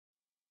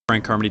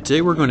Frank Carmody.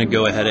 Today we're going to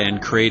go ahead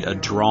and create a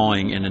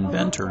drawing in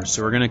Inventor.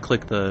 So we're going to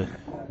click the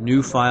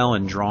New File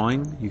and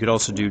Drawing. You could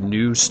also do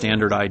New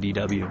Standard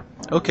IDW.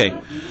 Okay,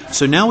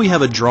 so now we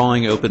have a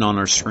drawing open on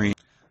our screen.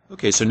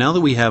 Okay, so now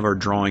that we have our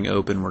drawing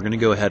open, we're going to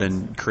go ahead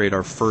and create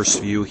our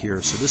first view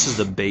here. So this is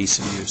the base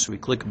view. So we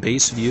click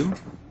Base View,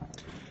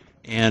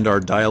 and our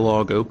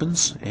dialog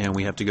opens, and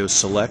we have to go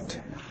select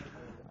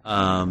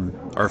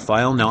our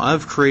file. Now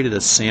I've created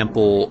a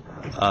sample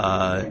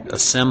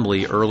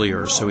assembly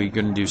earlier, so we're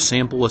going to do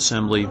sample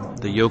assembly,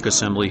 the yoke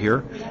assembly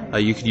here.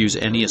 You could use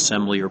any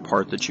assembly or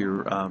part that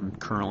you're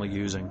currently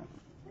using.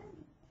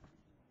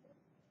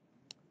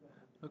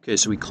 Okay,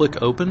 so we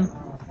click open.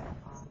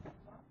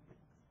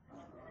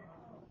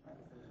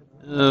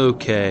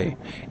 Okay,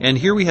 and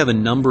here we have a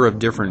number of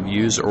different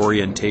views or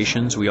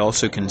orientations. We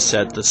also can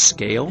set the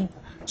scale,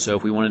 so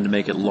if we wanted to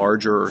make it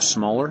larger or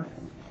smaller.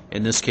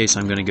 In this case,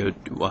 I'm going to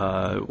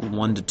go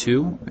 1 to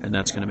 2, and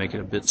that's going to make it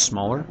a bit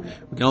smaller.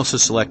 We can also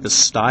select the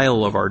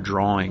style of our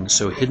drawing,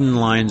 so hidden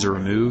lines are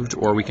removed,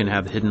 or we can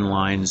have hidden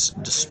lines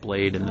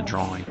displayed in the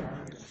drawing.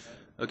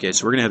 Okay,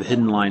 so we're going to have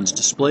hidden lines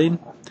displayed.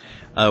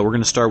 We're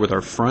going to start with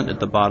our front at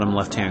the bottom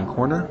left-hand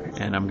corner,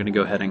 and I'm going to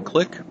go ahead and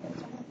click.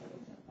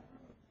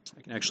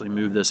 I can actually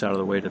move this out of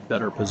the way to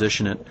better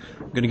position it.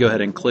 I'm going to go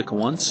ahead and click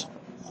once.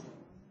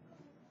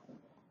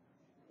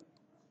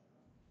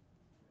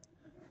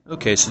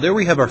 Okay, so there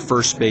we have our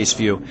first base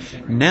view.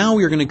 Now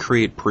we're going to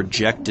create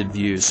projected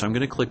views. So I'm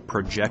going to click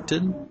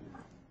Projected.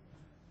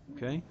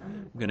 Okay,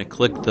 I'm going to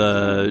click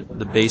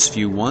the base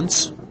view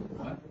once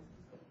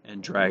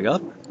and drag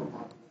up.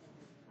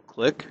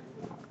 Click,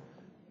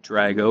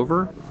 drag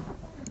over,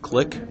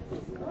 click,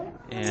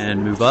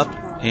 and move up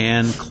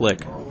and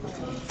click.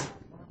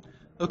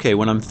 Okay,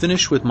 when I'm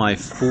finished with my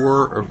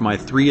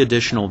 3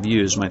 additional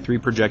views, my 3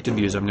 projected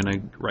views, I'm going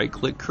to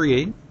right-click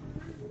Create.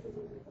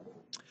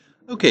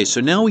 Okay,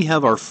 so now we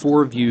have our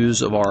 4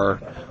 views of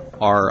our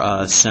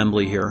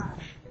assembly here.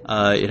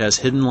 It has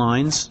hidden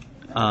lines.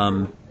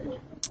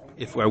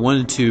 If I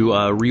wanted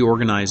to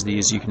reorganize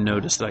these, you can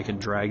notice that I can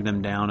drag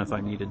them down if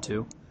I needed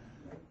to.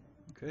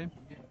 Okay.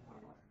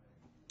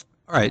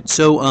 All right,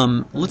 so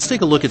let's take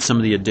a look at some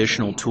of the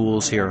additional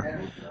tools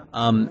here.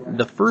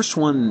 The first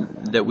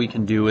one that we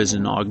can do is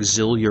an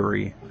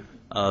auxiliary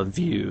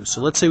view.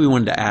 So let's say we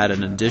wanted to add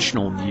an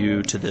additional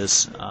view to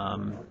this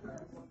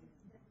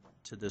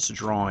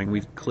drawing.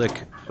 We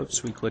click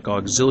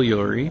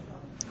auxiliary.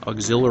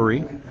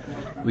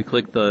 We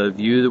click the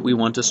view that we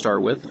want to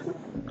start with.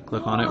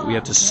 Click on it. We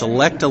have to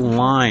select a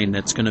line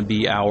that's going to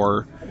be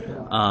our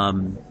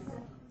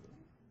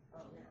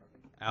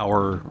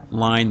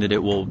line that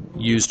it will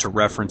use to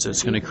reference it.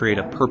 It's going to create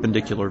a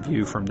perpendicular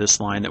view from this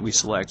line that we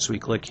select. So we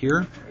click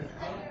here,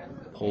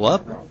 pull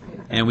up,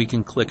 and we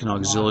can click an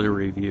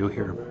auxiliary view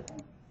here.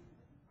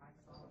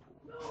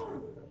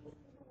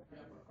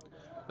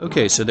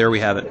 Okay, so there we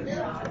have it.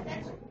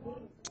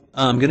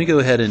 I'm going to go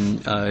ahead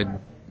and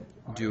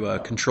do a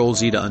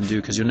Control-Z to undo,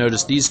 because you'll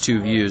notice these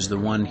 2 views, the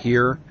one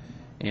here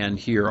and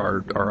here,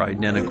 are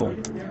identical.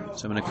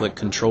 So I'm going to click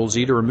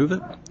Control-Z to remove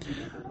it.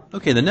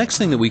 Okay, the next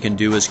thing that we can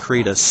do is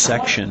create a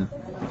section.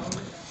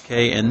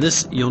 Okay, and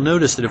this, you'll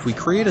notice that if we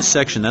create a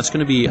section, that's going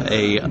to be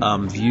a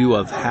view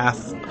of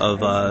half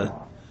of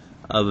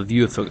a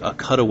view of a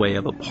cutaway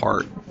of a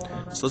part.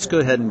 So let's go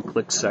ahead and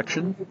click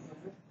Section.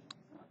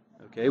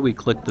 Okay, we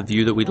click the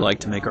view that we'd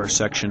like to make our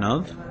section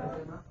of.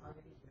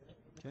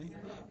 Okay.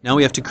 Now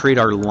we have to create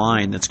our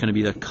line that's going to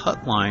be the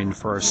cut line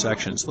for our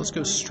section. So let's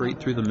go straight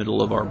through the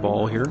middle of our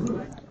ball here.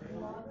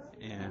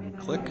 And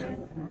click.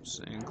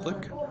 And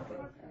click.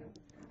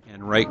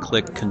 And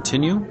right-click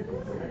Continue.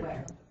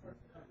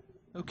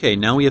 Okay,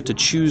 now we have to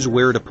choose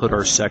where to put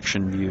our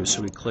section view.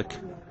 So we click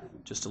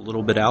just a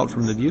little bit out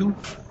from the view.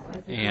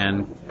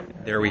 And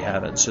there we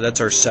have it. So that's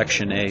our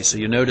section A. So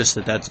you notice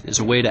that that is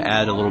a way to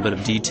add a little bit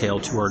of detail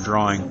to our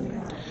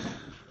drawing.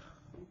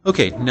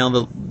 Okay, now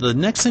the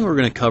next thing we're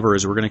going to cover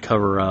is we're going to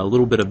cover a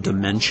little bit of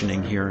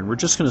dimensioning here, and we're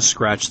just going to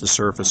scratch the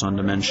surface on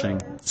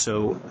dimensioning.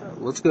 So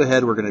let's go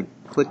ahead, we're going to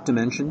click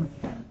Dimension.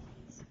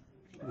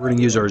 We're going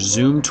to use our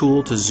Zoom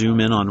tool to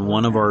zoom in on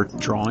one of our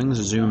drawings,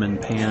 zoom and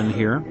pan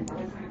here.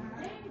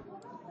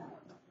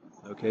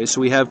 Okay, so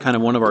we have kind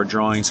of one of our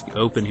drawings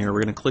open here.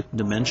 We're going to click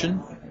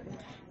Dimension.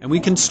 And we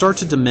can start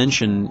to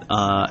dimension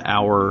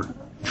our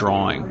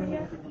drawing.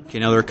 Okay,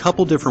 now there are a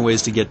couple different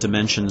ways to get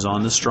dimensions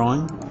on this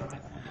drawing.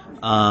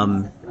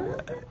 And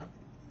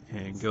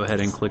go ahead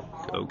and click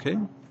OK.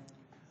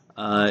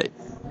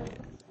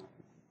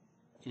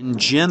 In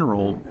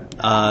general,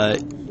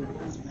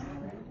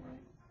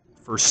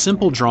 for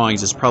simple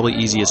drawings, it's probably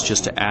easiest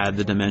just to add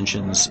the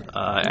dimensions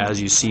as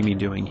you see me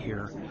doing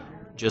here,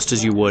 just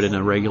as you would in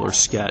a regular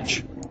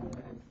sketch.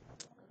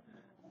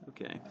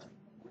 Okay.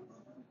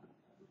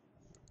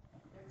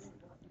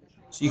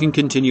 So you can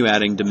continue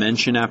adding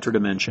dimension after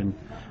dimension,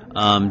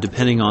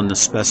 depending on the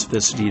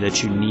specificity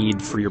that you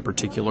need for your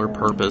particular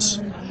purpose.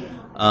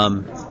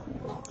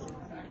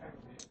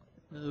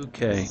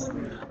 Okay,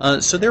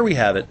 so there we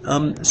have it.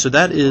 So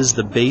that is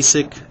the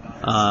basic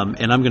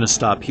And I'm going to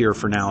stop here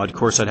for now. Of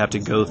course, I'd have to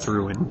go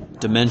through and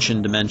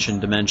dimension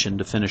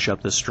to finish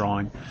up this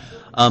drawing.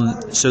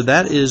 So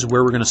that is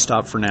where we're going to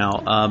stop for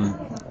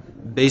now.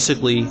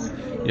 Basically,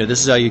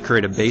 this is how you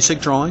create a basic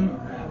drawing.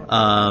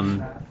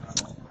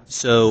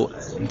 So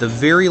the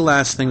very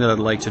last thing that I'd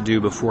like to do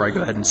before I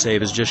go ahead and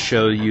save is just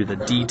show you the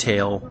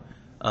detail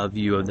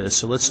view of this.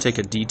 So let's take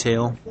a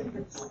detail.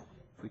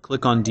 If we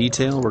click on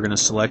detail, we're going to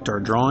select our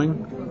drawing,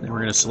 and we're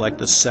going to select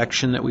the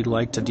section that we'd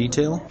like to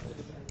detail.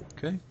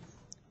 Okay.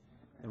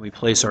 And we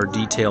place our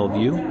detail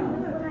view.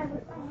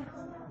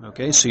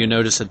 Okay, so you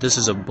notice that this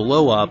is a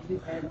blow up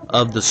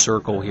of the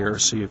circle here.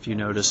 So if you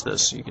notice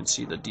this, you can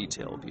see the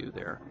detail view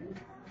there.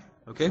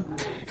 Okay.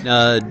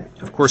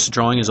 Of course,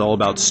 drawing is all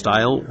about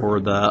style, or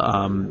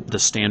the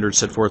standards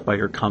set forth by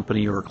your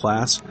company or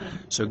class.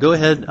 So go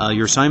ahead.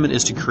 Your assignment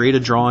is to create a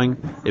drawing.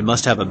 It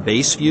must have a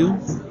base view.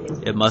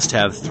 It must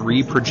have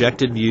 3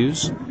 projected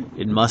views.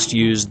 It must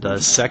use the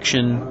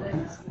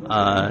section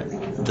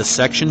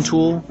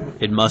tool.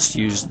 It must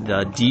use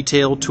the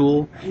detail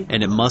tool,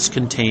 and it must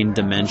contain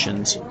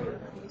dimensions.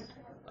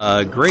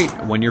 Great.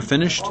 When you're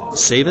finished,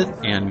 save it,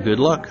 and good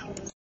luck.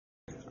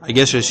 I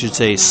guess I should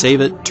say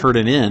save it, turn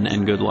it in,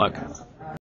 and good luck.